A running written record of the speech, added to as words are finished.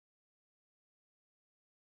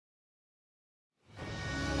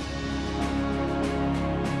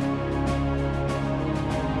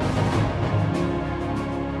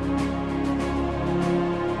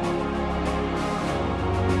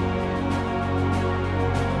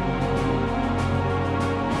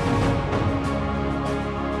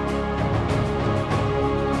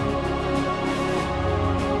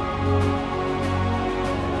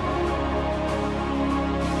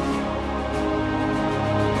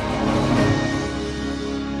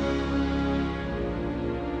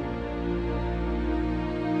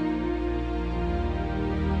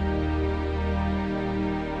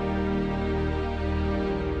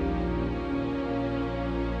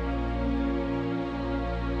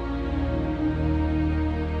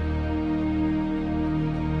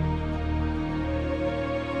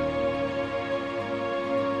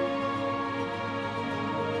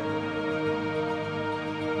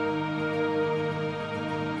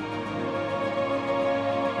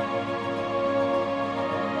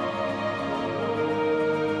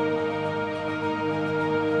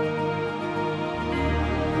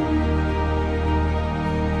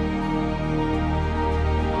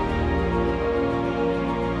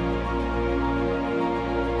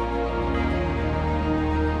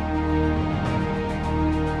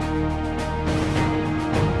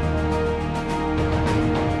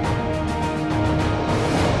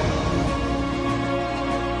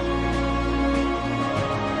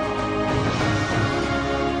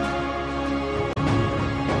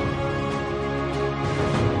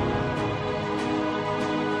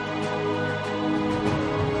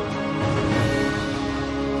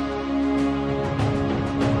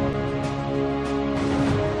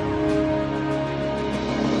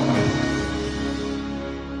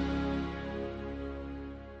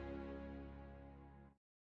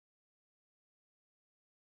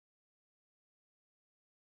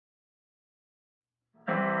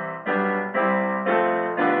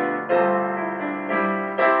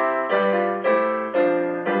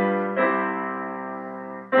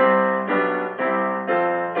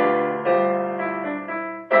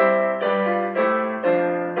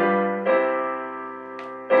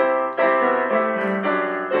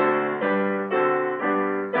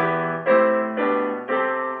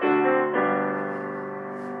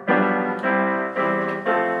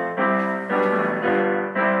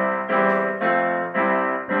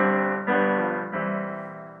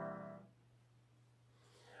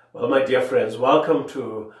my dear friends, welcome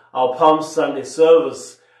to our Palm Sunday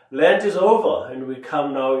service. Lent is over and we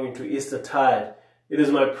come now into Eastertide. It is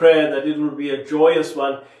my prayer that it will be a joyous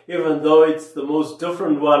one, even though it's the most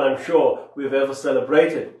different one I'm sure we've ever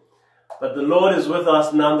celebrated. But the Lord is with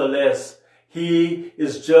us nonetheless. He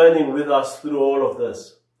is journeying with us through all of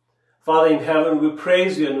this. Father in heaven, we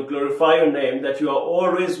praise you and we glorify your name, that you are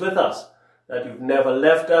always with us, that you've never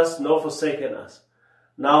left us nor forsaken us.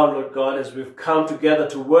 Now, Lord God, as we've come together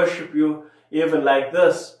to worship you, even like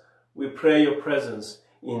this, we pray your presence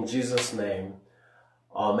in Jesus' name.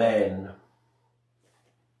 Amen.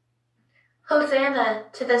 Hosanna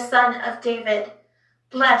to the Son of David.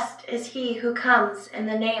 Blessed is he who comes in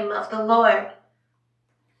the name of the Lord.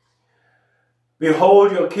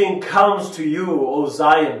 Behold, your King comes to you, O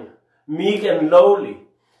Zion, meek and lowly,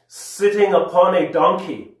 sitting upon a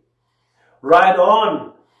donkey. Ride on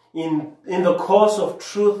in the course of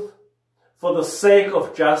truth for the sake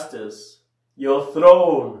of justice. Your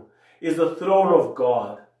throne is the throne of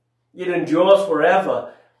God. It endures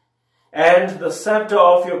forever, and the scepter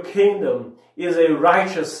of your kingdom is a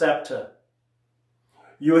righteous scepter.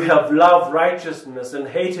 You have loved righteousness and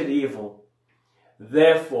hated evil.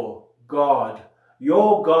 Therefore, God,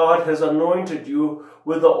 your God, has anointed you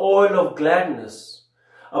with the oil of gladness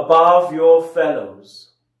above your fellows.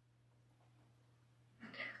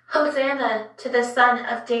 Hosanna to the Son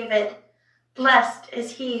of David. Blessed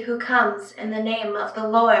is he who comes in the name of the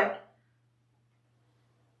Lord.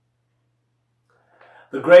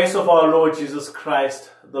 The grace of our Lord Jesus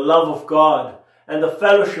Christ, the love of God, and the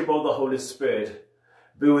fellowship of the Holy Spirit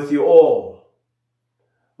be with you all.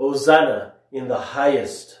 Hosanna in the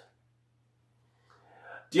highest.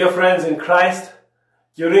 Dear friends in Christ,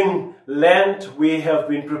 during Lent we have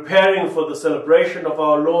been preparing for the celebration of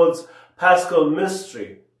our Lord's Paschal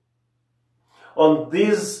mystery. On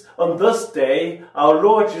this day, our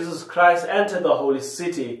Lord Jesus Christ entered the holy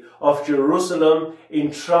city of Jerusalem in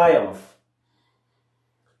triumph.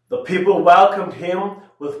 The people welcomed him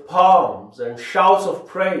with palms and shouts of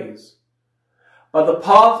praise. But the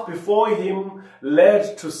path before him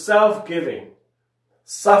led to self-giving,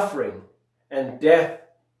 suffering, and death.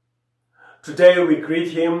 Today we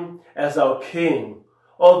greet him as our King,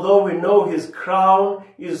 although we know his crown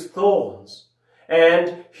is thorns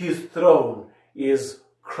and his throne is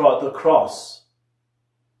the cross.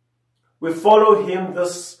 We follow him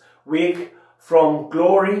this week from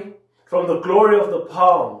the glory of the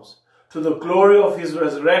palms to the glory of his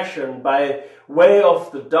resurrection by way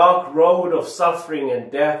of the dark road of suffering and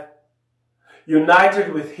death.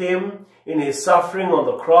 United with him in his suffering on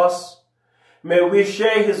the cross, may we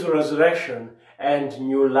share his resurrection and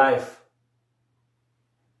new life.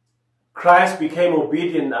 Christ became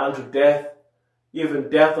obedient unto death, even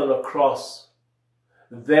death on a cross.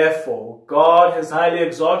 Therefore, God has highly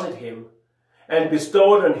exalted him and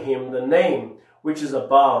bestowed on him the name which is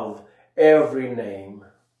above every name.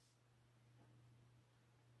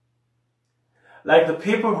 Like the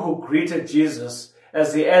people who greeted Jesus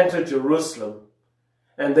as he entered Jerusalem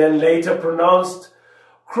and then later pronounced,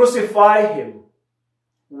 "Crucify him,"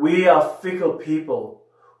 we are fickle people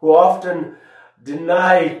who often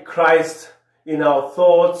deny Christ in our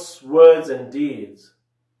thoughts, words, and deeds.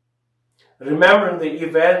 Remembering the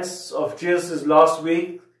events of Jesus' last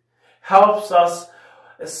week helps us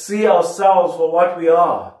see ourselves for what we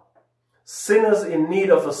are, sinners in need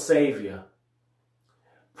of a Savior.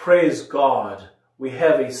 Praise God, we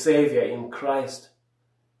have a Savior in Christ.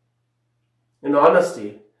 In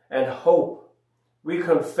honesty and hope, we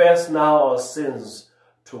confess now our sins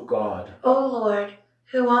to God. O Lord,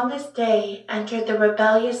 who on this day entered the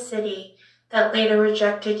rebellious city that later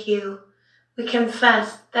rejected you, we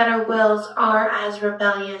confess that our wills are as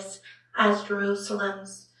rebellious as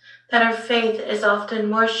Jerusalem's, that our faith is often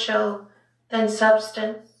more show than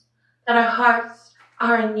substance, that our hearts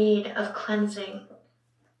are in need of cleansing.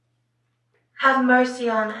 Have mercy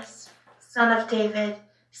on us, Son of David,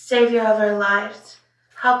 Savior of our lives.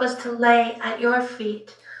 Help us to lay at your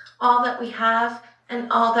feet all that we have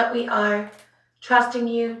and all that we are, trusting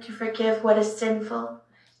you to forgive what is sinful,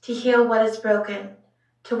 to heal what is broken,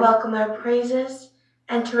 to welcome our praises,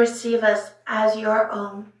 and to receive us as your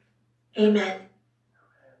own. Amen.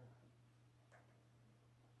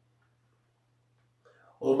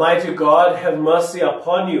 Almighty God, have mercy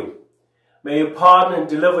upon you. May you pardon and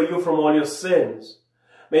deliver you from all your sins.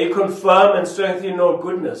 May you confirm and strengthen your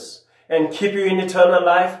goodness and keep you in eternal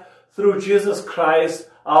life through Jesus Christ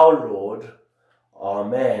our Lord.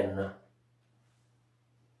 Amen.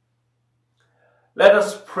 Let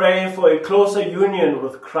us pray for a closer union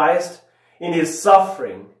with Christ in his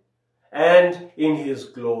suffering and in his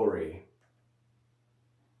glory.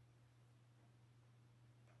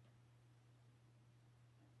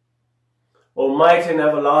 Almighty and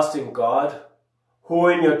everlasting God, who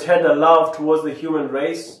in your tender love towards the human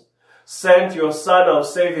race sent your Son, our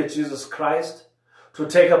Savior Jesus Christ, to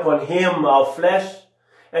take upon him our flesh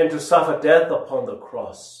and to suffer death upon the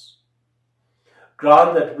cross.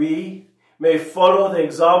 Grant that we may follow the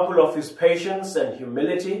example of his patience and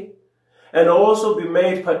humility, and also be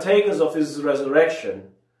made partakers of his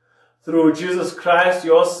resurrection, through Jesus Christ,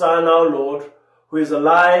 your Son, our Lord, who is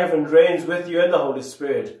alive and reigns with you in the Holy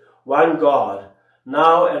Spirit, one God,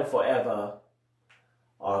 now and forever.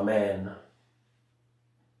 Amen.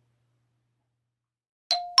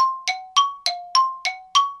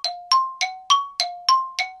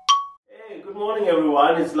 Hey, good morning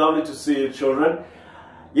everyone. It's lovely to see you children.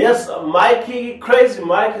 Yes, Mikey, Crazy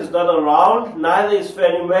Mike is not around, neither is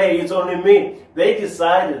Fanny Mae, it's only me. They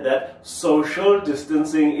decided that social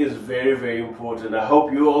distancing is very, very important. I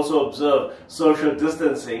hope you also observe social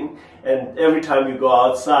distancing and every time you go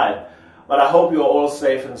outside. But I hope you're all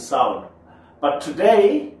safe and sound. But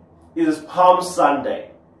today is Palm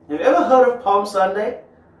Sunday. Have you ever heard of Palm Sunday?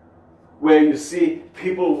 Where you see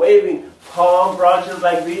people waving palm branches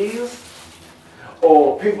like these,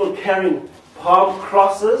 or people carrying palm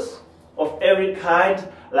crosses of every kind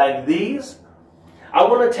like these. I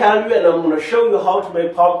want to tell you, and I'm going to show you how to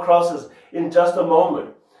make palm crosses in just a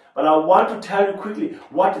moment. But I want to tell you quickly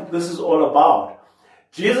what this is all about.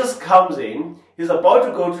 Jesus comes in, he's about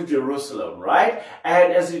to go to Jerusalem, right?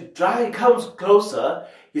 And as he comes closer,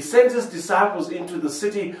 he sends his disciples into the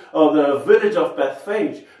city or the village of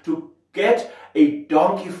Bethphage to get a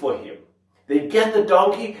donkey for him. They get the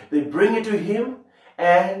donkey, they bring it to him,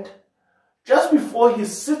 and just before he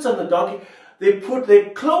sits on the donkey, they put their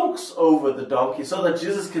cloaks over the donkey so that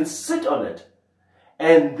Jesus can sit on it.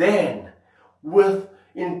 And then,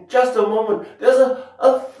 in just a moment, there's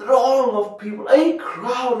a throng of people, a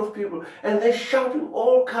crowd of people, and they're shouting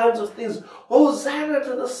all kinds of things. Hosanna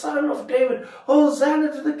to the Son of David,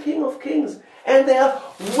 Hosanna to the King of Kings. And they are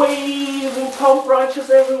waving palm branches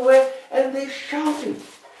everywhere, and they're shouting.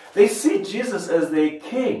 They see Jesus as their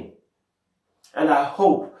king. And I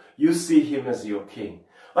hope you see him as your king.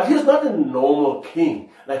 But he's not a normal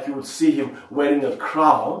king, like you would see him wearing a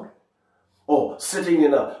crown, or sitting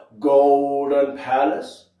in a golden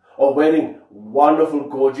palace, or wearing wonderful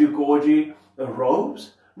gorgy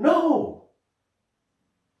robes. No!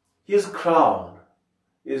 His crown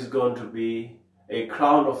is going to be a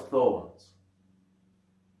crown of thorns.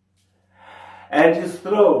 And his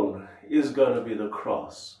throne is going to be the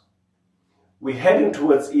cross. We're heading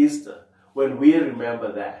towards Easter when we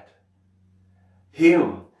remember that.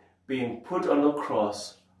 Him being put on the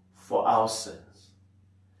cross for our sins.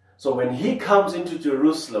 So when he comes into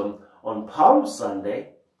Jerusalem on Palm Sunday,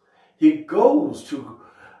 he goes to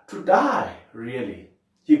die, really.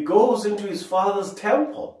 He goes into his Father's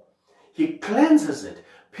temple. He cleanses it.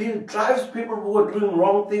 He drives people who are doing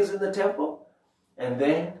wrong things in the temple. And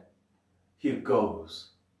then he goes.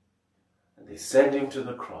 And they send him to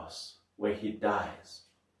the cross where he dies.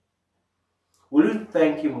 Will you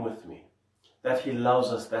thank him with me that he loves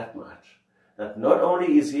us that much? That not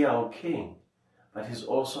only is he our King, but he's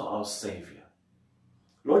also our Savior.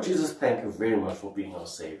 Lord Jesus, thank you very much for being our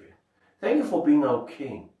Savior. Thank you for being our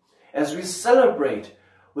King. As we celebrate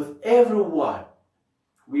with everyone,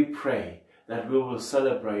 we pray that we will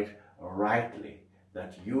celebrate rightly,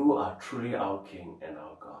 that you are truly our King and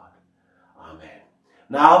our God. Amen.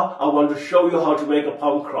 Now, I want to show you how to make a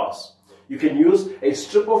palm cross. You can use a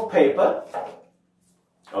strip of paper.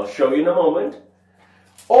 I'll show you in a moment.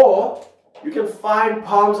 Or you can find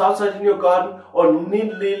palms outside in your garden, or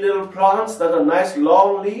neatly little plants that are nice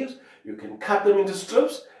long leaves. You can cut them into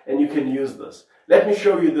strips and you can use this. Let me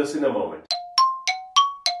show you this in a moment.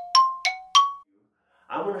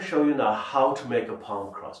 I'm going to show you now how to make a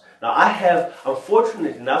palm cross. Now I'm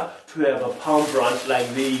fortunate enough to have a palm branch like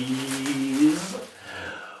these.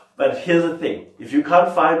 But here's the thing, if you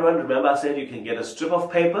can't find one, remember I said you can get a strip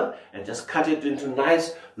of paper and just cut it into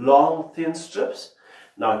nice, long, thin strips.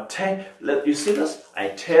 Now, you see this? I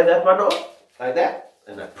tear that one off, like that,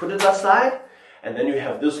 and I put it aside, and then you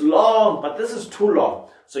have this long, but this is too long.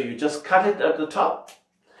 So you just cut it at the top,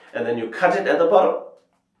 and then you cut it at the bottom.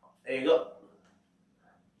 There you go.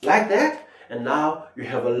 Like that, and now you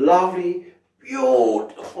have a lovely,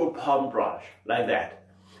 beautiful palm branch, like that.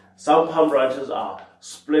 Some palm branches are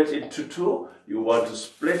split into two. You want to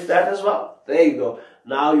split that as well. There you go.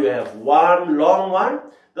 Now you have one long one.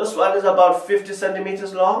 This one is about 50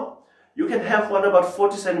 centimeters long. You can have one about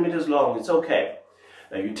 40 centimeters long. It's okay.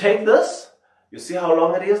 Now you take this. You see how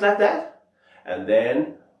long it is like that? And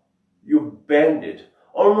then you bend it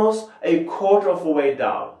almost a quarter of a way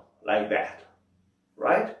down like that.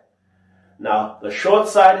 Right? Now, the short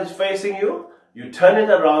side is facing you. You turn it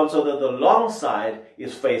around so that the long side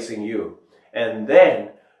is facing you. And then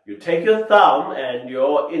you take your thumb and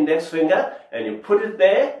your index finger and you put it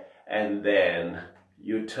there, and then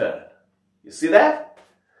you turn. You see that?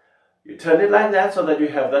 You turn it like that so that you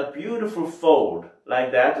have that beautiful fold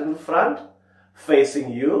like that in the front,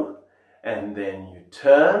 facing you. And then you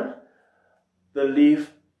turn the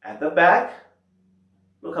leaf at the back.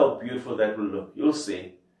 Look how beautiful that will look. You'll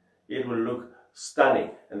see. It will look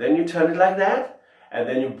stunning. And then you turn it like that, and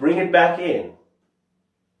then you bring it back in.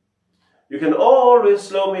 You can always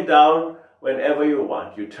slow me down whenever you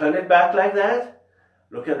want. You turn it back like that.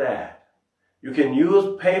 Look at that. You can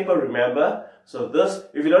use paper, remember? So this,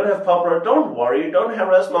 if you don't have palm branches, don't worry. Don't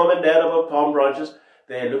harass mom and dad about palm branches.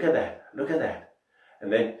 There, look at that. Look at that.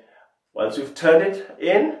 And then once you've turned it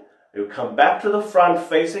in, you come back to the front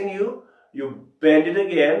facing you. You bend it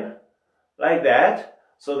again like that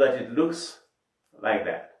so that it looks like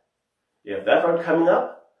that. You have that one coming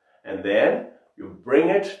up, and then you bring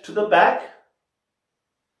it to the back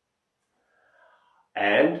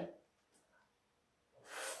and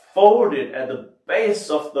fold it at the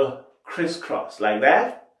base of the crisscross like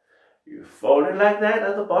that. You fold it like that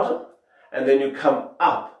at the bottom, and then you come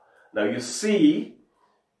up. Now you see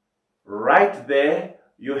right there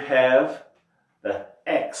you have the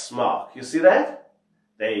X mark. You see that?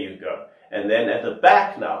 There you go. And then at the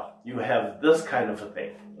back now, you have this kind of a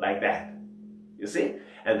thing, like that. You see?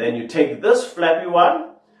 And then you take this flappy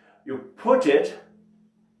one, you put it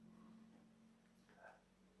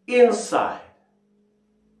inside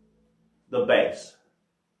the base.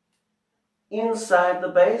 Inside the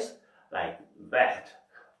base, like that.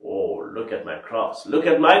 Oh, look at my cross. Look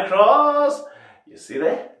at my cross. You see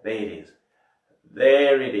that? There it is.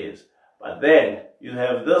 There it is. But then you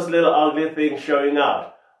have this little ugly thing showing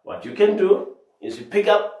out. What you can do is you pick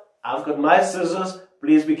up, I've got my scissors.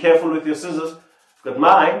 Please be careful with your scissors. I've got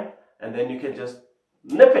mine. And then you can just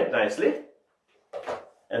nip it nicely.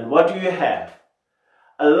 And what do you have?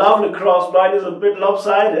 A lovely cross. Mine is a bit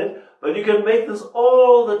lopsided, but you can make this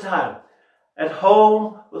all the time. At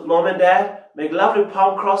home with mom and dad, make lovely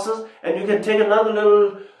palm crosses, and you can take another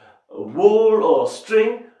little wool or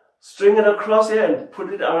string it across here and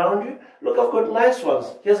put it around you. Look, I've got nice ones.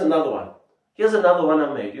 Here's another one. Here's another one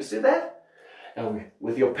I made. You see that? And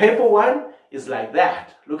with your paper one, it's like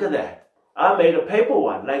that. Look at that. I made a paper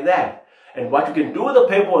one like that. And what you can do with the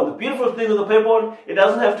paper one, the beautiful thing with the paper one, it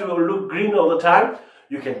doesn't have to look green all the time.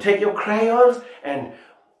 You can take your crayons and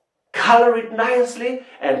color it nicely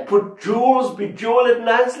and put jewels, bejewel it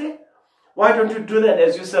nicely. Why don't you do that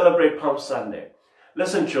as you celebrate Palm Sunday?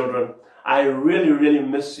 Listen, children, I really, really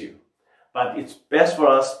miss you. But it's best for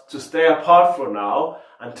us to stay apart for now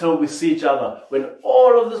until we see each other when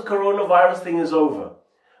all of this coronavirus thing is over.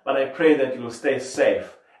 But I pray that you will stay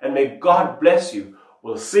safe. And may God bless you.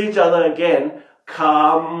 We'll see each other again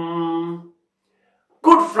come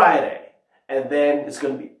Good Friday. And then it's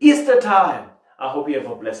going to be Easter time. I hope you have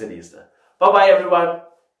a blessed Easter. Bye-bye, everyone.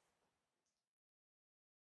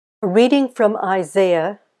 A reading from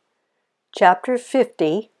Isaiah chapter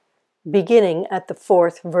 50, beginning at the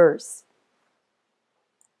 4th verse.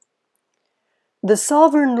 The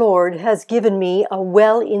sovereign Lord has given me a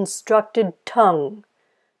well-instructed tongue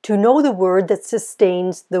to know the word that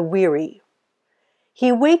sustains the weary.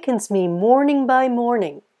 He wakens me morning by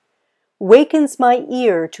morning, wakens my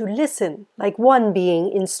ear to listen like one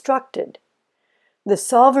being instructed. The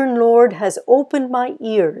sovereign Lord has opened my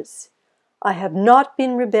ears. I have not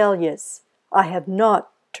been rebellious. I have not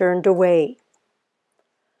turned away.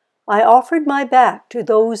 I offered my back to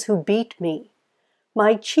those who beat me,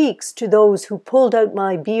 my cheeks to those who pulled out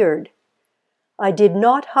my beard. I did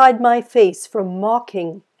not hide my face from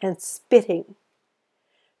mocking and spitting.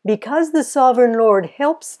 Because the sovereign Lord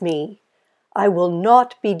helps me, I will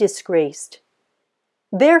not be disgraced.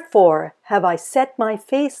 Therefore have I set my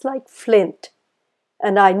face like flint,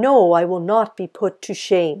 and I know I will not be put to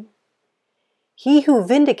shame. He who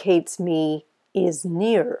vindicates me is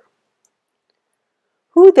near.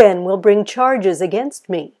 Who then will bring charges against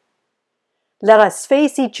me? Let us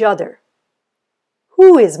face each other.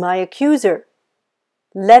 Who is my accuser?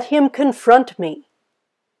 Let him confront me.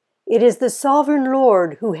 It is the sovereign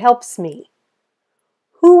Lord who helps me.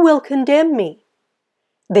 Who will condemn me?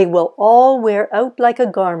 They will all wear out like a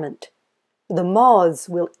garment. The moths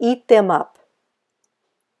will eat them up.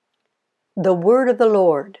 The word of the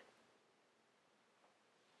Lord.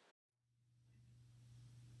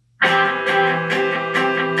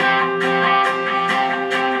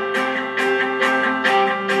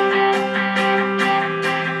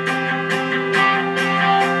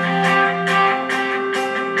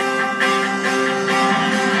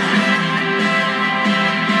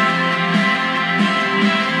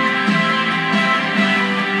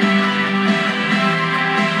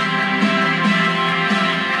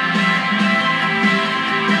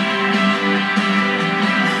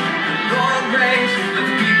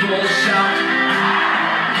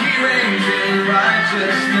 in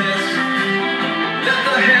righteousness. Let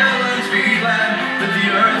the heavens be glad, let the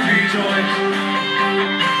earth rejoice.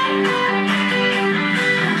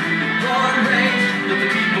 Lord reigns, let the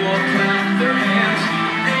people clap their hands.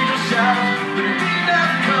 Angels shout, the redeemed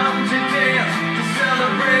have come to dance, to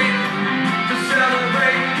celebrate, to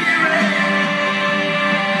celebrate. He reigns.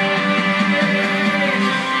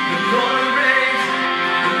 The Lord reigns,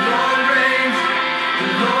 the Lord reigns,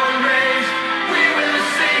 the Lord reigns. We will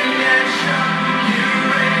sing and shout. You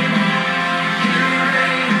reign, you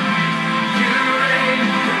reign, you reign,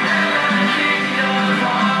 forever King of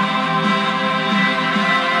all.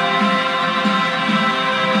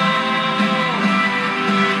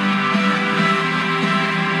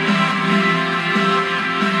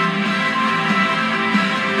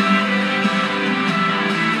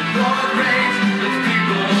 Lord reigns, let the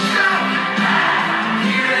people shout.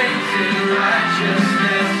 He reigns in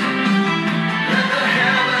righteousness. Let the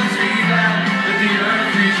heavens be glad, let the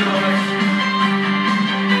earth rejoice.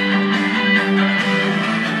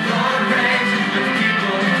 Lord reigns, let the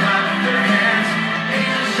people clap their hands.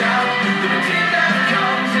 Angels shout, the redeemed have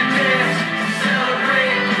come to dance, to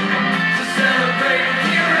celebrate, to celebrate.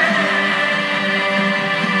 He reigns.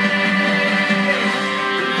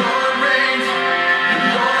 The Lord reigns, the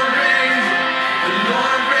Lord reigns, the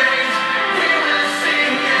Lord reigns. We will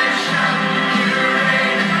sing and shout. You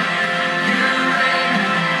reign, you reign,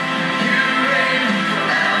 you reign,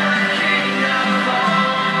 forever King of all.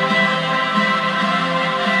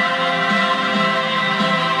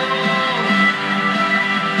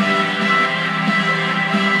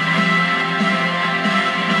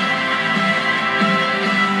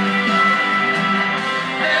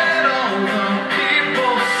 Let all the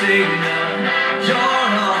people sing now, your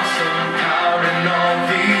awesome power in all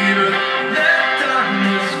the earth. Let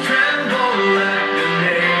darkness tremble at your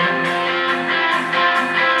name.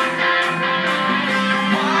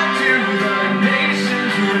 Why do the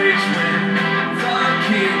nations rage when the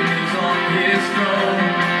King is on his throne?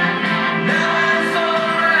 Now and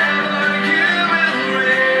forever you will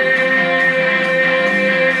reign.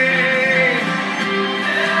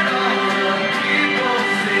 Let all the people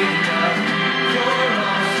sing of your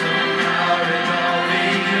awesome power in all the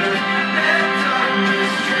earth. Let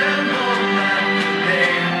darkness tremble at your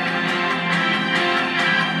name.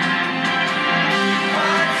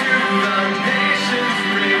 Why do the nations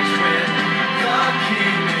rage when the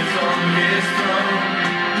King is on his throne?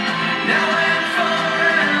 Now and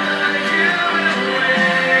forever you will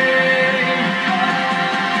reign.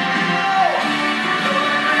 Oh, the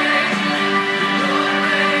Lord reigns, the Lord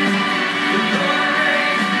reigns, the Lord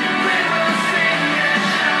reigns. We will sing and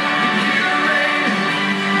shout. You reign,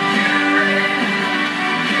 you reign,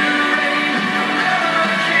 you reign, forever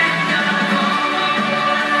King of all.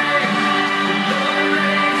 The Lord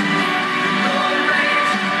reigns, the Lord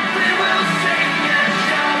reigns. We will sing and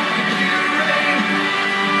shout. You reign,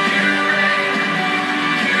 you reign,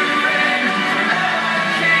 you reign, forever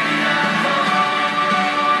King of all.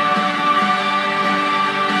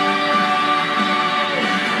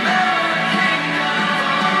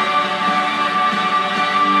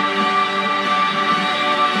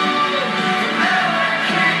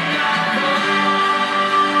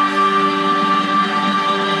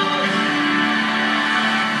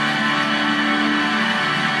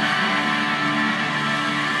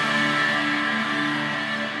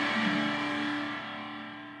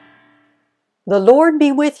 The Lord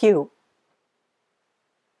be with you.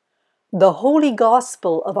 The Holy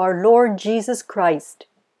Gospel of our Lord Jesus Christ.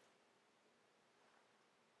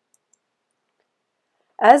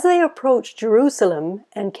 As they approached Jerusalem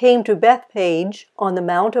and came to Bethphage on the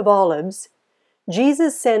Mount of Olives,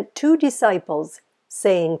 Jesus sent 2 disciples,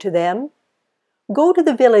 saying to them, "Go to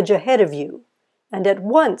the village ahead of you, and at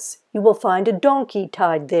once you will find a donkey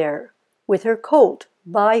tied there, with her colt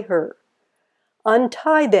by her.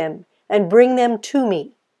 Untie them and bring them to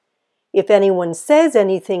me. If anyone says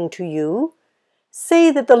anything to you,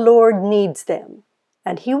 say that the Lord needs them,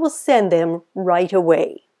 and he will send them right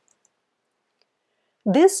away."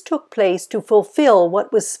 This took place to fulfill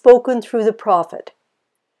what was spoken through the prophet.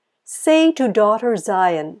 "Say to daughter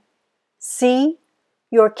Zion, see,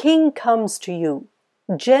 your king comes to you,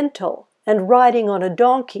 gentle and riding on a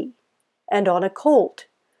donkey, and on a colt,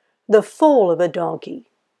 the foal of a donkey."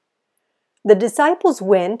 The disciples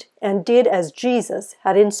went and did as Jesus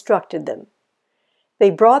had instructed them. They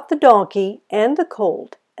brought the donkey and the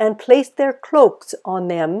colt and placed their cloaks on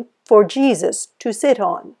them for Jesus to sit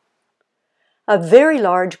on. A very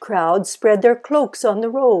large crowd spread their cloaks on the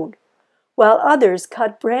road, while others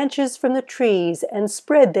cut branches from the trees and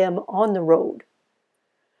spread them on the road.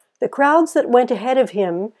 The crowds that went ahead of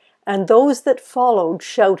him and those that followed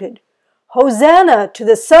shouted, "Hosanna to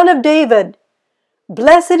the Son of David!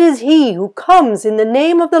 Blessed is he who comes in the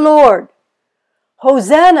name of the Lord!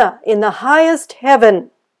 Hosanna in the highest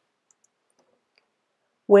heaven!"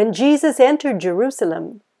 When Jesus entered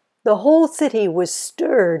Jerusalem, the whole city was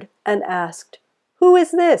stirred and asked, "Who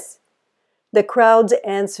is this?" The crowds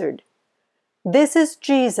answered, "This is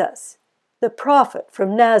Jesus, the prophet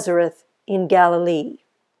from Nazareth in Galilee."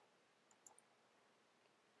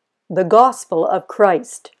 The Gospel of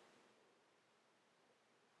Christ.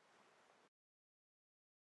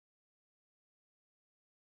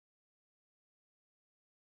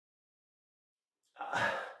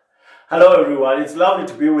 Hello everyone, it's lovely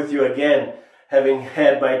to be with you again, having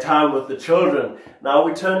had my time with the children. Now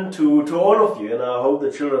we turn to all of you, and I hope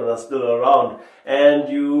the children are still around, and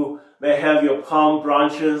you may have your palm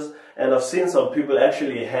branches, and I've seen some people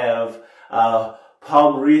actually have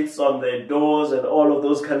palm wreaths on their doors and all of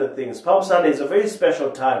those kind of things. Palm Sunday is a very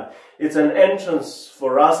special time. It's an entrance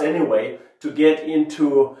for us anyway to get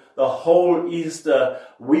into the whole Easter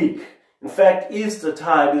week. In fact, Easter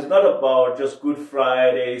tide is not about just Good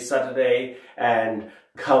Friday, Saturday, and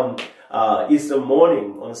come Easter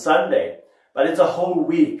morning on Sunday, but it's a whole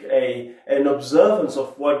week, an observance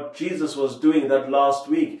of what Jesus was doing that last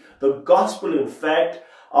week. The Gospel, in fact,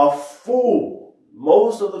 are full.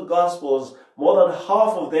 Most of the Gospels, more than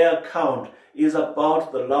half of their account, is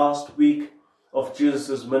about the last week of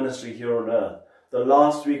Jesus' ministry here on earth, the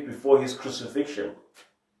last week before his crucifixion.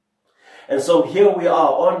 And so here we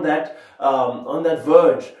are on that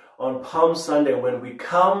verge on Palm Sunday when we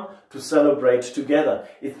come to celebrate together.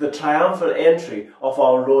 It's the triumphal entry of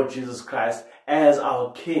our Lord Jesus Christ as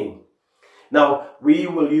our King. Now, we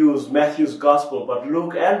will use Matthew's Gospel, but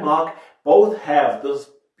Luke and Mark both have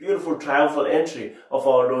this beautiful triumphal entry of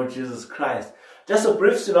our Lord Jesus Christ. Just a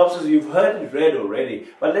brief synopsis, you've heard it read already,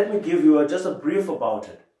 but let me give you just a brief about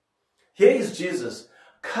it. Here is Jesus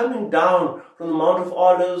coming down from the Mount of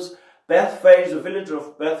Olives. Bethphage, the village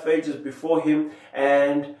of Bethphage is before him,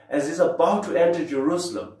 and as he's about to enter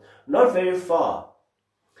Jerusalem, not very far,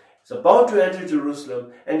 he's about to enter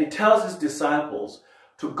Jerusalem, and he tells his disciples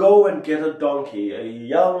to go and get a donkey, a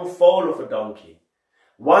young foal of a donkey,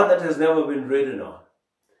 one that has never been ridden on.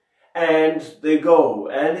 And they go,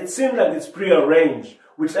 and it seems like it's prearranged,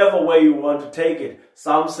 whichever way you want to take it.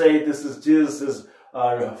 Some say this is Jesus'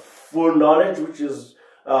 full knowledge, which is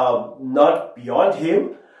not beyond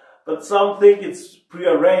him. But some think it's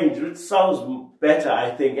prearranged, which sounds better,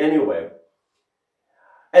 I think, anyway.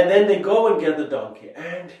 And then they go and get the donkey,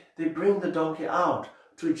 and they bring the donkey out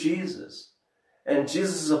to Jesus. And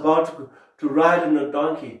Jesus is about to ride on a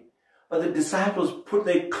donkey. But the disciples put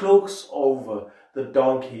their cloaks over the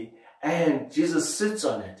donkey, and Jesus sits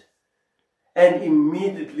on it. And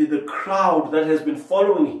immediately the crowd that has been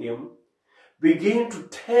following him begin to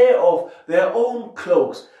tear off their own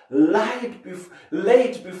cloaks, laid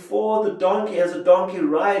before the donkey as the donkey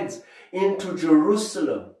rides into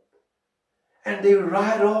Jerusalem. And they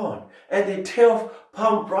ride on, and they tear off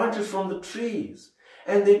palm branches from the trees,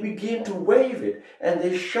 and they begin to wave it, and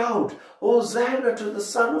they shout, "Hosanna to the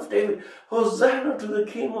Son of David, Hosanna to the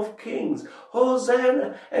King of Kings,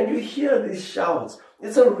 Hosanna." And you hear these shouts.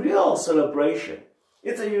 It's a real celebration.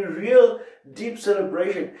 It's a real deep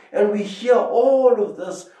celebration, and we hear all of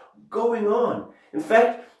this going on. In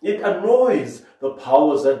fact, it annoys the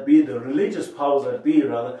powers that be, the religious powers that be,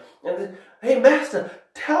 rather. And they, "Hey, Master,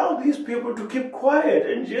 tell these people to keep quiet."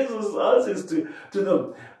 And Jesus answers to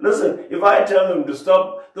them, "Listen, if I tell them to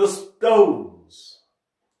stop, the stones,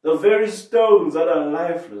 the very stones that are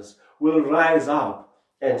lifeless, will rise up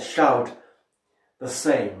and shout the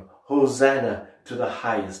same, Hosanna to the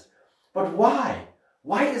highest." But why?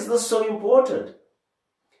 Why is this so important?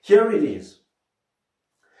 Here it is.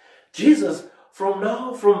 Jesus, for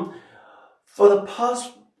the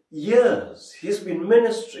past years, he's been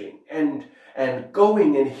ministering and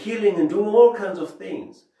going and healing and doing all kinds of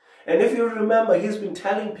things. And if you remember, he's been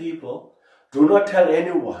telling people, "Do not tell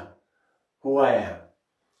anyone who I am."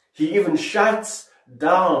 He even shuts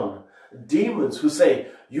down demons who say,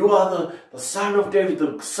 "You are the Son of David,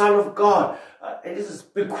 the Son of God." And he says,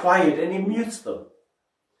 "Be quiet," and he mutes them.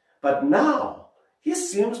 But now, he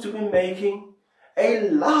seems to be making a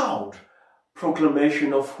loud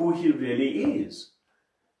proclamation of who he really is.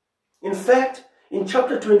 In fact, in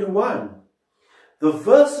chapter 21, the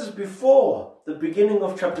verses before the beginning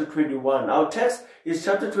of chapter 21, our text is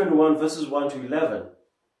chapter 21, verses 1 to 11.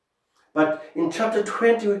 But in chapter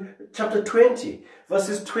 20,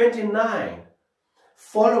 verses 29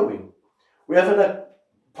 following, we have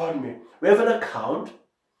an account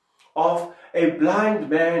of a blind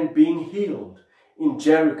man being healed in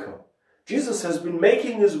Jericho. Jesus has been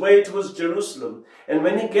making his way towards Jerusalem, and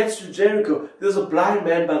when he gets to Jericho, there's a blind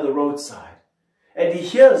man by the roadside. And he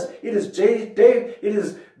hears it is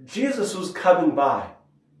Jesus who's coming by.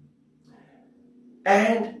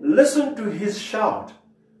 And listen to his shout.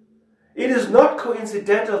 It is not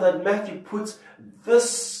coincidental that Matthew puts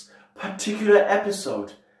this particular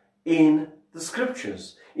episode in the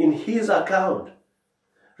scriptures, in his account.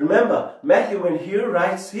 Remember, Matthew, when he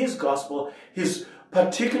writes his gospel, his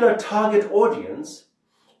particular target audience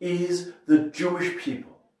is the Jewish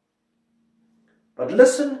people. But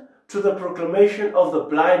listen to the proclamation of the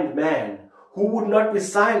blind man who would not be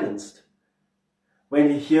silenced when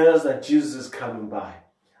he hears that Jesus is coming by.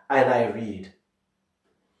 And I read,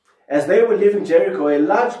 as they were leaving Jericho, a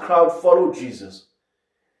large crowd followed Jesus.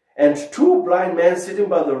 And two blind men sitting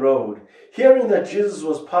by the road, hearing that Jesus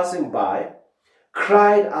was passing by,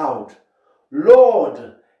 cried out,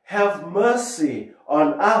 Lord, have mercy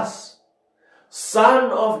on us,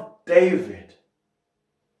 Son of David.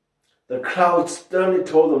 The crowd sternly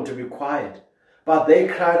told them to be quiet, but they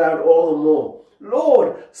cried out all the more,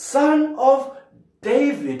 Lord, Son of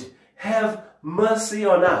David, have mercy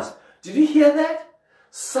on us. Did you hear that?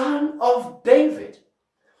 Son of David.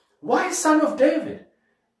 Why Son of David?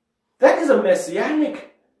 That is a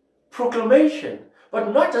messianic proclamation,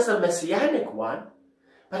 but not just a messianic one,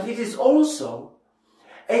 but it is also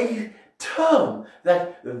a term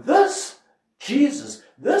that this Jesus,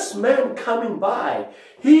 this man coming by,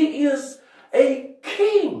 he is a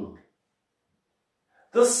king,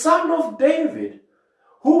 the Son of David,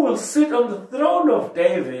 who will sit on the throne of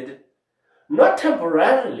David, not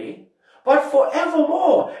temporarily, but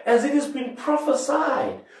forevermore, as it has been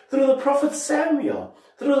prophesied through the prophet Samuel,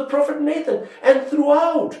 through the prophet Nathan, and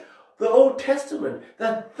throughout the Old Testament,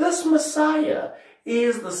 that this Messiah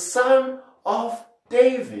is the Son of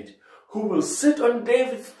David, who will sit on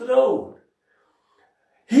David's throne.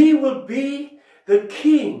 He will be the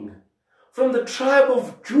king from the tribe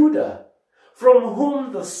of Judah, from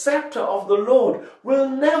whom the scepter of the Lord will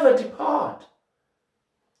never depart.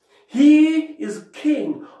 He is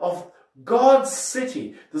king of God's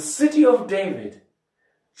city, the city of David,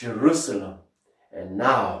 Jerusalem. And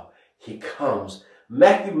now he comes.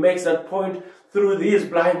 Matthew makes that point through these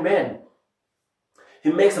blind men.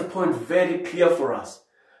 He makes a point very clear for us,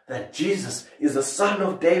 that Jesus is the Son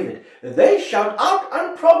of David. They shout out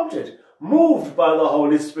unprompted, moved by the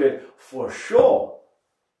Holy Spirit, for sure.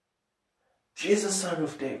 Jesus, Son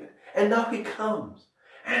of David. And now he comes.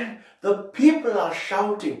 And the people are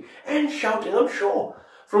shouting and shouting. I'm sure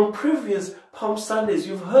from previous Palm Sundays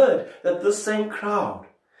you've heard that this same crowd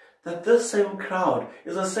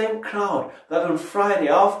is the same crowd that on Friday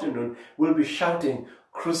afternoon will be shouting,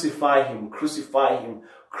 crucify him, crucify him,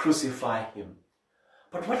 crucify him.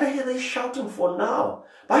 But what are they shouting for now?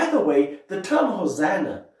 By the way, the term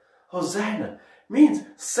Hosanna means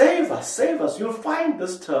save us, save us. You'll find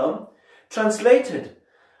this term translated,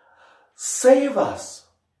 save us,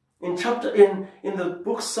 in the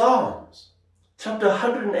book Psalms, chapter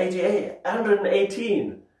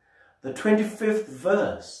 118, the 25th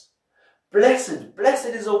verse. Blessed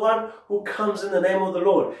is the one who comes in the name of the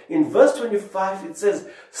Lord. In verse 25 it says,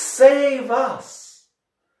 save us,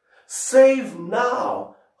 save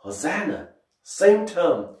now. Hosanna, same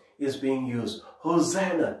term is being used.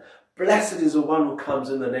 Hosanna, blessed is the one who comes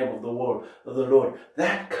in the name of the Lord.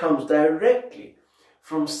 That comes directly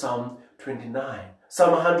from Psalm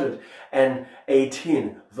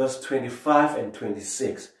 118, verse 25 and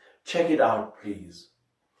 26. Check it out, please.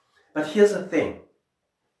 But here's the thing.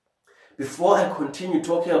 Before I continue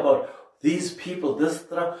talking about these people,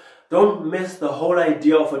 don't miss the whole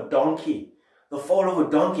idea of a donkey. The fall of a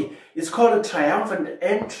donkey. It's called a triumphant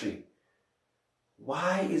entry.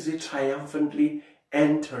 Why is he triumphantly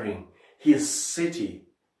entering his city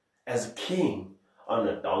as king on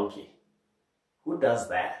a donkey? Who does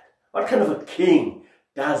that? What kind of a king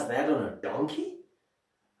does that on a donkey?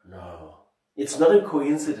 No, it's not a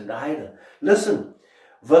coincidence either. Listen,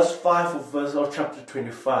 verse 5 of chapter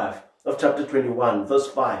 21, verse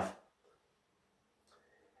 5.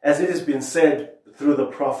 As it has been said through the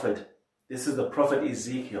prophet, this is the prophet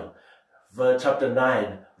Ezekiel, chapter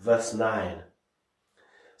 9, verse 9.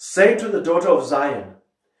 Say to the daughter of Zion,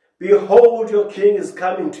 behold, your king is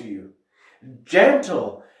coming to you,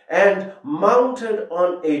 gentle and mounted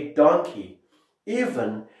on a donkey,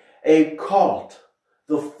 even a colt,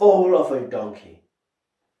 the foal of a donkey.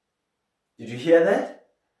 Did you hear that?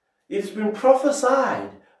 It's been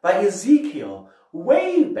prophesied by Ezekiel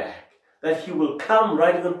way back that he will come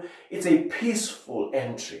riding on. It's a peaceful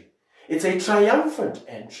entry. It's a triumphant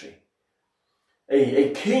entry.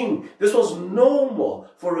 a king. This was normal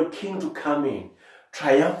for a king to come in,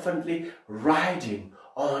 triumphantly riding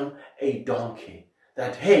on a donkey.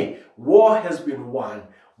 That, hey, war has been won.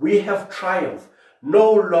 We have triumphed.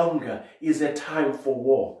 No longer is a time for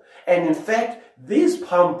war. And in fact, these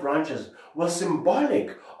palm branches were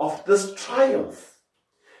symbolic of this triumph.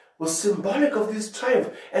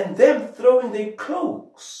 And them throwing their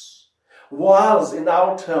cloaks was, in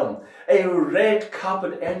our term, a red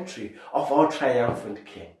carpet entry of our triumphant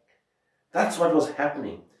king. That's what was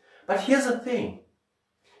happening. But here's the thing.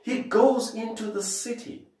 He goes into the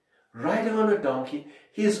city, riding on a donkey,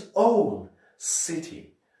 his own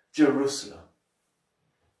city, Jerusalem.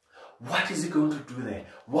 What is he going to do there?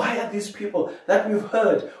 Why are these people that we've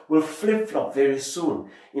heard will flip-flop very soon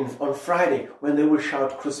on Friday when they will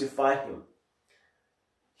shout, "Crucify him"?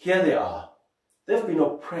 Here they are. They've been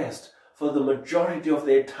oppressed for the majority of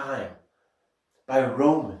their time by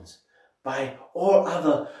Romans, by all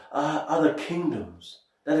other kingdoms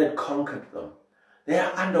that had conquered them. They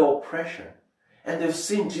are under oppression. And they've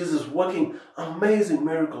seen Jesus working amazing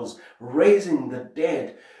miracles, raising the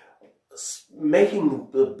dead, making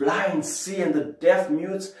the blind see and the deaf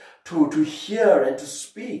mutes to hear and to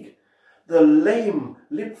speak. The lame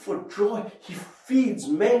leap for joy. He feeds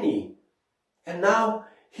many. And now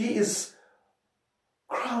he is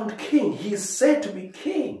crowned king. He is said to be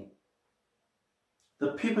king.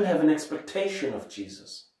 The people have an expectation of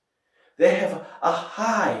Jesus. They have a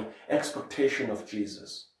high expectation of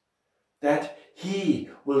Jesus, that he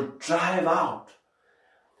will drive out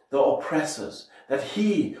the oppressors, that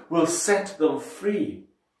he will set them free.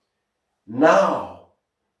 Now,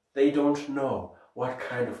 they don't know what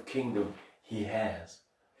kind of kingdom he has.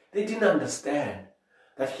 They didn't understand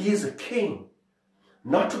that he is a king,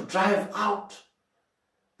 not to drive out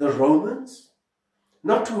the Romans,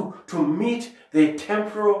 not to meet their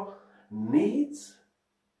temporal needs,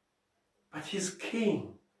 but he's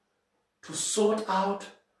king to sort out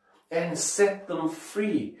and set them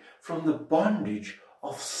free from the bondage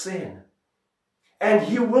of sin. And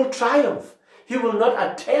he will triumph. He will not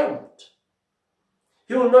attempt.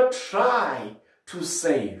 He will not try to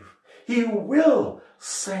save. He will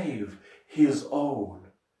save his own.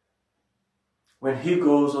 When he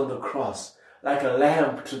goes on the cross like a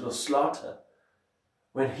lamb to the slaughter,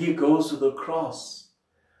 when he goes to the cross,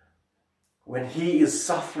 when he is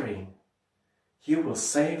suffering, he will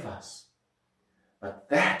save us. But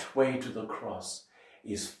that way to the cross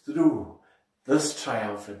is through this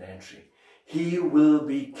triumphant entry. He will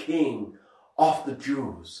be king of the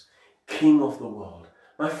Jews, king of the world.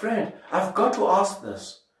 My friend, I've got to ask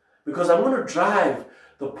this, because I'm going to drive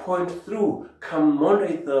the point through come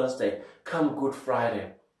Monday, Thursday, come Good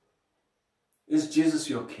Friday. Is Jesus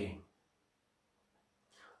your king?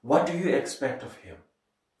 What do you expect of him?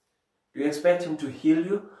 Do you expect him to heal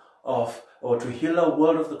you or to heal our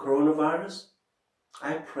world of the coronavirus?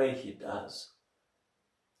 I pray he does.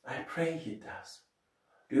 I pray he does.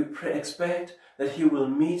 Do you expect that he will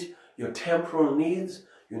meet your temporal needs?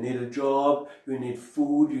 You need a job, you need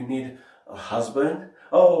food, you need a husband,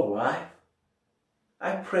 or a wife.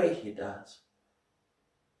 I pray he does.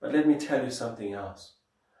 But let me tell you something else,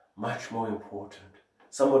 much more important.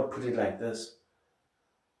 Someone put it like this,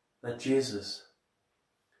 that Jesus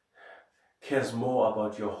cares more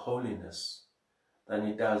about your holiness than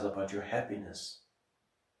he does about your happiness.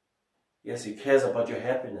 Yes, he cares about your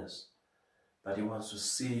happiness, but he wants to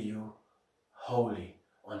see you holy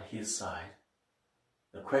on his side.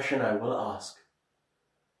 The question I will ask,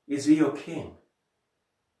 is he your king?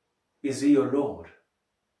 Is he your Lord?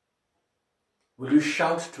 Will you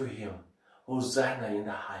shout to him, Hosanna in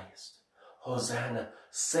the highest? Hosanna,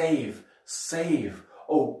 save, save,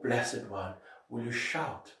 O blessed one. Will you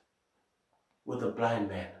shout with the blind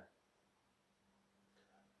man?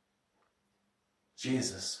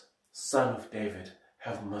 Jesus, Son of David,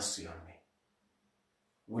 have mercy on me.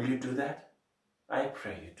 Will you do that? I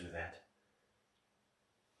pray you do that.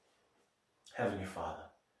 Heavenly Father,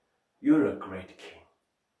 you're a great King,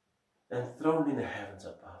 enthroned in the heavens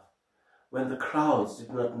above. When the crowds did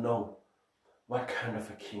not know what kind of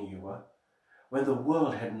a king you were, when the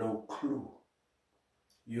world had no clue,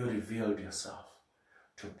 you revealed yourself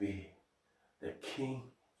to be the King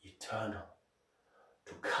eternal,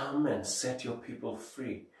 to come and set your people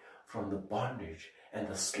free from the bondage and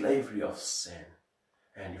the slavery of sin.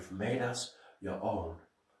 And you've made us your own,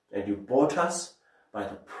 and you bought us by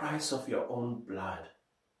the price of your own blood.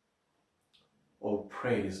 All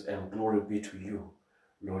praise and glory be to you,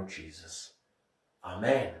 Lord Jesus.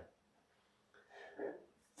 Amen.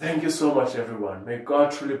 Thank you so much, everyone. May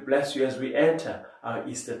God truly bless you as we enter our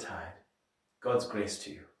Easter tide. God's grace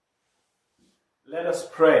to you. Let us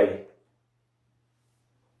pray.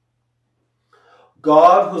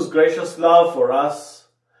 God, whose gracious love for us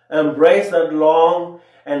embraced that long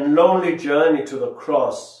and lonely journey to the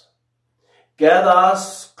cross, gather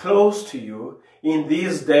us close to you in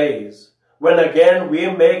these days, when again we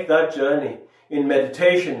make that journey in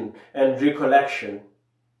meditation and recollection.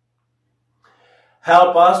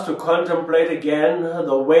 Help us to contemplate again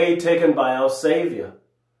the way taken by our Savior,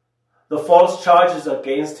 the false charges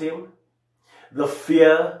against him, the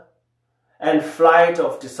fear and flight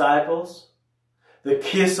of disciples, the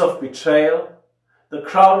kiss of betrayal, the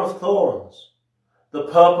crown of thorns, the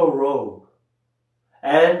purple robe.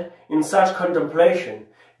 And in such contemplation,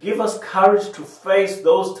 give us courage to face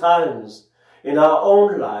those times in our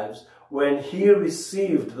own lives when he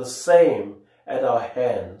received the same at our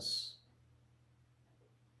hands.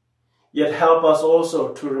 Yet help us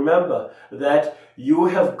also to remember that you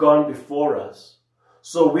have gone before us.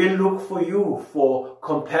 So we look for you for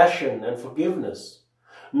compassion and forgiveness,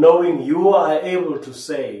 knowing you are able to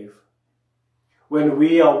save. When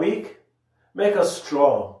we are weak, make us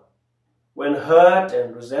strong. When hurt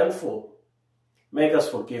and resentful, make us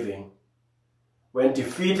forgiving. When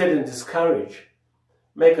defeated and discouraged,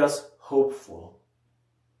 make us hopeful.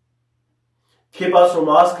 Keep us from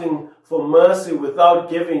asking for mercy without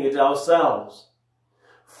giving it ourselves,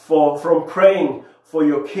 from praying for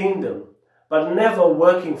your kingdom, but never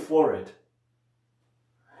working for it.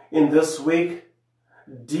 In this week,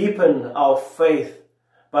 deepen our faith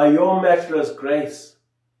by your matchless grace.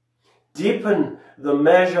 Deepen the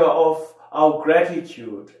measure of our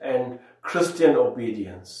gratitude and Christian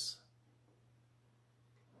obedience.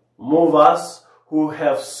 Move us who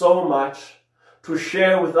have so much to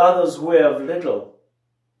share with others who have little.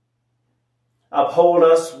 Uphold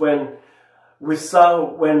us when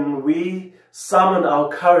we summon our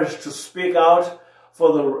courage to speak out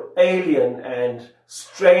for the alien and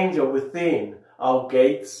stranger within our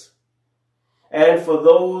gates, and for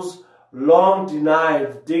those long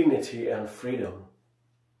denied dignity and freedom.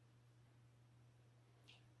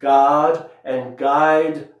 Guard and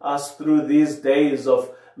guide us through these days of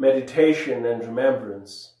meditation and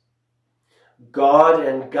remembrance. Guard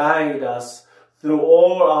and guide us through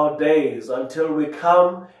all our days until we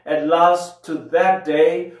come at last to that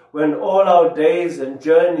day when all our days and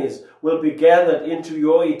journeys will be gathered into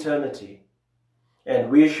your eternity, and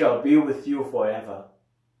we shall be with you forever.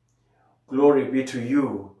 Glory be to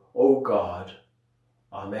you, O God.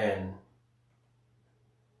 Amen.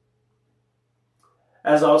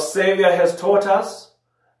 As our Savior has taught us,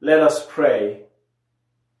 let us pray.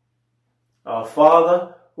 Our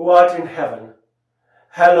Father, who art in heaven,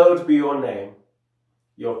 hallowed be your name.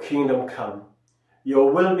 Your kingdom come.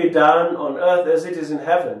 Your will be done on earth as it is in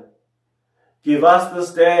heaven. Give us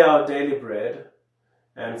this day our daily bread,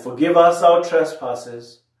 and forgive us our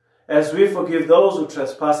trespasses, as we forgive those who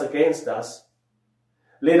trespass against us.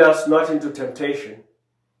 Lead us not into temptation,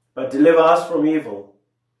 but deliver us from evil.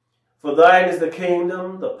 For thine is the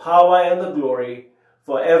kingdom, the power, and the glory,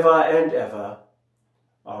 forever and ever.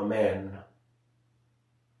 Amen.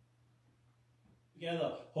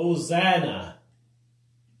 Together, Hosanna.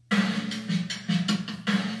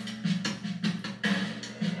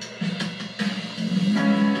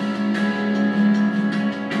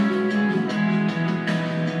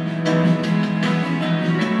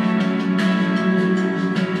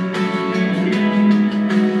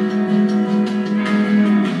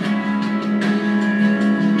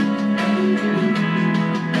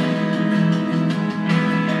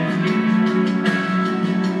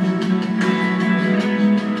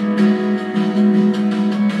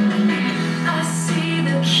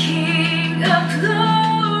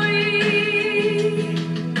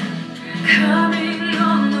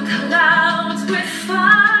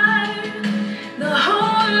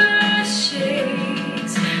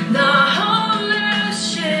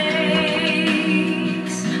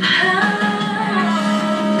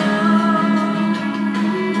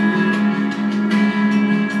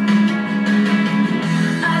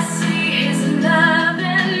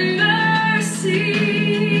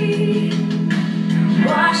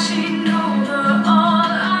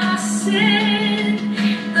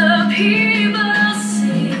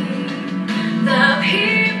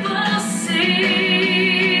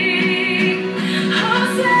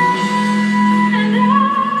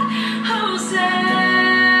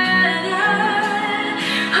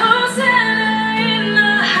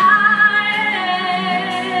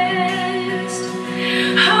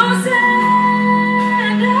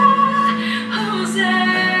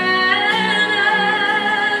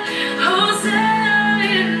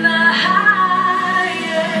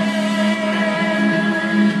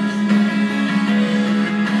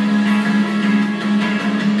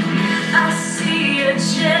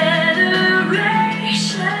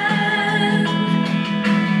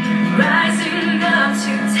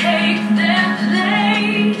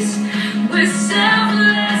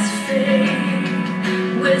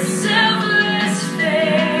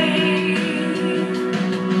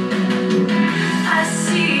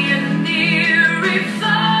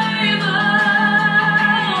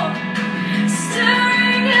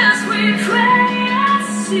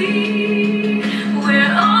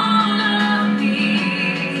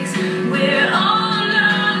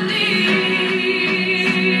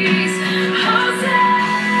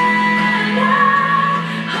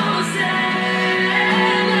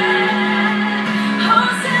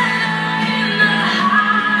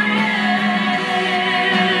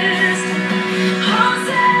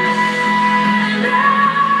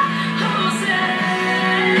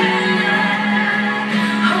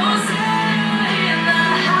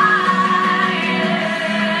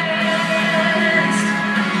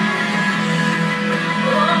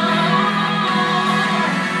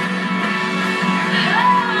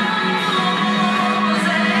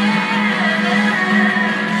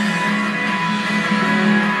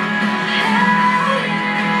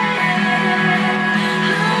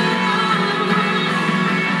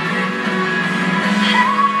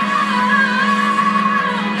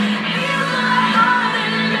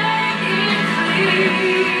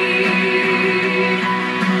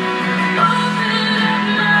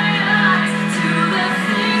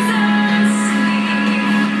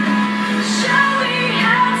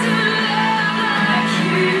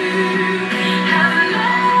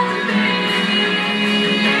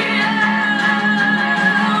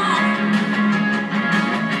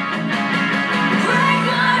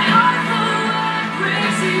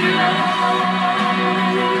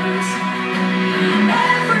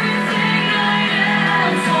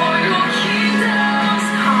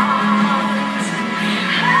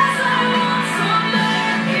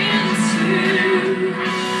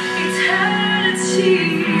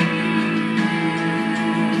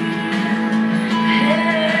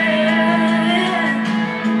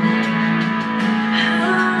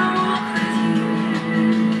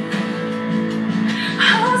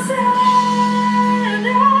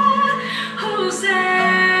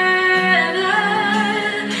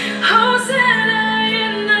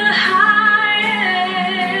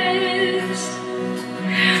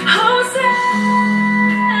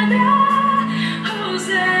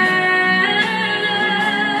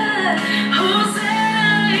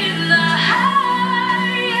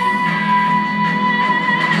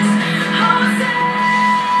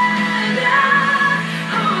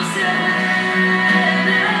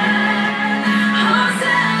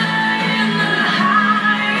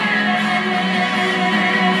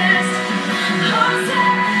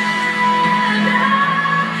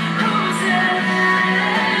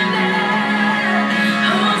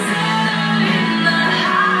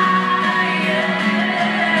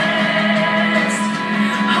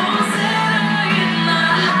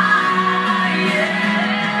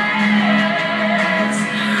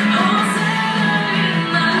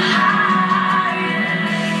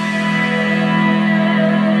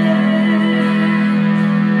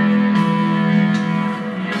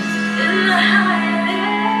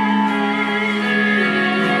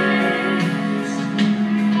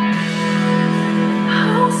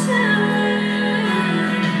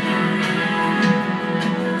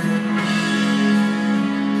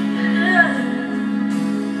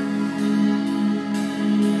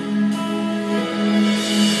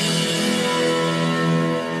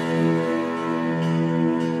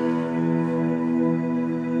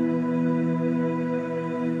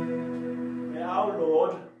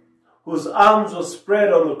 arms were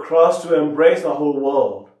spread on the cross to embrace the whole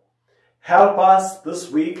world. Help us this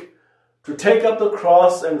week to take up the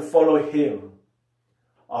cross and follow him.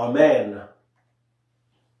 Amen.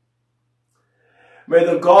 May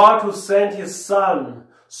the God who sent his Son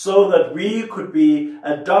so that we could be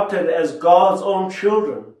adopted as God's own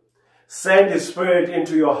children send his Spirit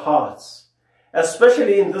into your hearts,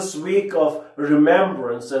 especially in this week of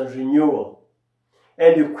remembrance and renewal,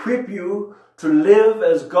 and equip you to live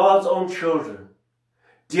as God's own children,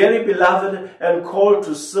 dearly beloved and called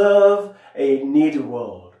to serve a needy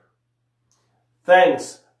world.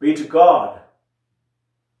 Thanks be to God.